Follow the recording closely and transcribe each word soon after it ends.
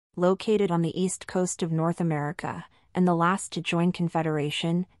located on the east coast of North America, and the last to join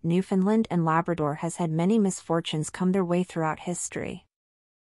Confederation, Newfoundland and Labrador has had many misfortunes come their way throughout history.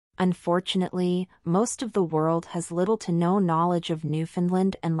 Unfortunately, most of the world has little to no knowledge of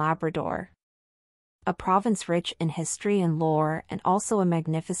Newfoundland and Labrador. A province rich in history and lore and also a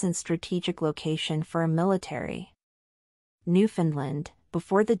magnificent strategic location for a military. Newfoundland,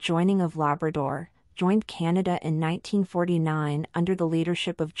 before the joining of Labrador, joined Canada in 1949 under the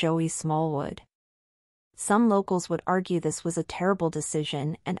leadership of Joey Smallwood. Some locals would argue this was a terrible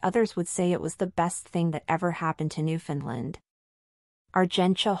decision, and others would say it was the best thing that ever happened to Newfoundland.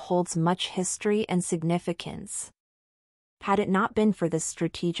 Argentia holds much history and significance. Had it not been for this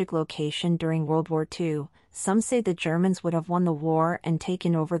strategic location during World War II, some say the Germans would have won the war and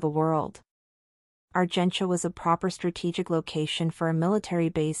taken over the world. Argentia was a proper strategic location for a military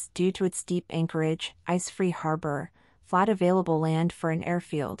base due to its deep anchorage, ice-free harbor, flat available land for an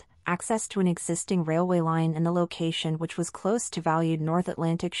airfield, access to an existing railway line and the location which was close to valued North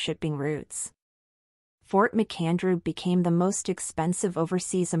Atlantic shipping routes. Fort McAndrew became the most expensive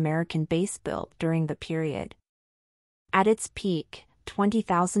overseas American base built during the period. At its peak,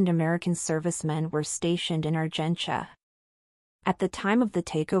 20,000 American servicemen were stationed in Argentia. At the time of the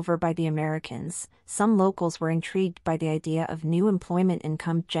takeover by the Americans, some locals were intrigued by the idea of new employment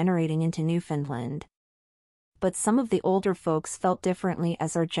income generating into Newfoundland. But some of the older folks felt differently,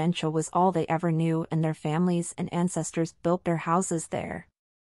 as Argentia was all they ever knew and their families and ancestors built their houses there.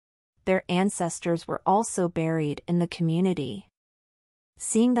 Their ancestors were also buried in the community.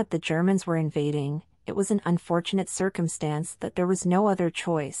 Seeing that the Germans were invading, it was an unfortunate circumstance that there was no other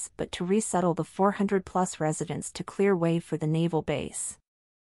choice but to resettle the 400-plus residents to clear way for the naval base.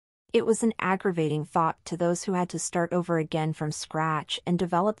 It was an aggravating thought to those who had to start over again from scratch and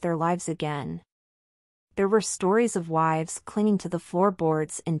develop their lives again. There were stories of wives clinging to the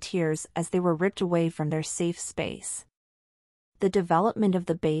floorboards in tears as they were ripped away from their safe space. The development of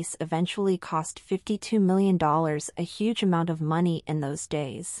the base eventually cost $52 million, a huge amount of money in those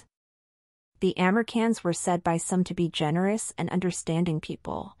days. The Americans were said by some to be generous and understanding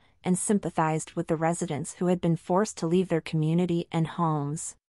people, and sympathized with the residents who had been forced to leave their community and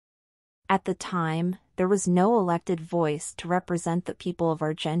homes. At the time, there was no elected voice to represent the people of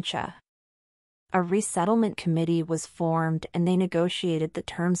Argentia. A resettlement committee was formed and they negotiated the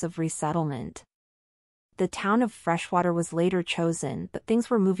terms of resettlement. The town of Freshwater was later chosen, but things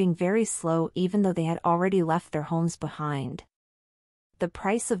were moving very slow even though they had already left their homes behind. The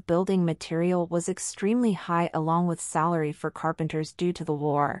price of building material was extremely high, along with salary for carpenters due to the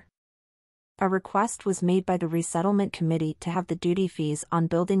war. A request was made by the resettlement committee to have the duty fees on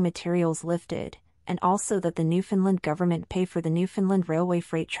building materials lifted, and also that the Newfoundland government pay for the Newfoundland Railway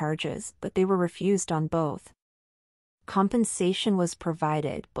freight charges, but they were refused on both. Compensation was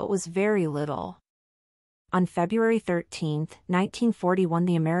provided, but was very little. On February 13, 1941,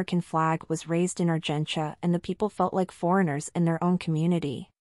 the American flag was raised in Argentia and the people felt like foreigners in their own community.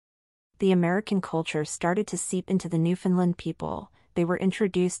 The American culture started to seep into the Newfoundland people. They were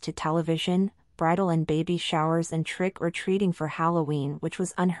introduced to television, bridal and baby showers and trick-or-treating for Halloween, which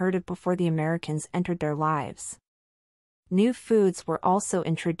was unheard of before the Americans entered their lives. New foods were also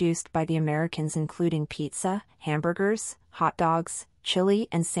introduced by the Americans, including pizza, hamburgers, hot dogs, chili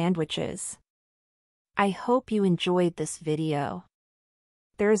and sandwiches. I hope you enjoyed this video.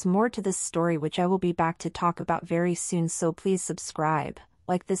 There is more to this story which I will be back to talk about very soon, so please subscribe,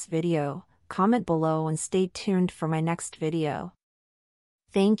 like this video, comment below and stay tuned for my next video.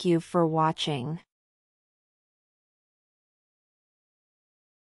 Thank you for watching.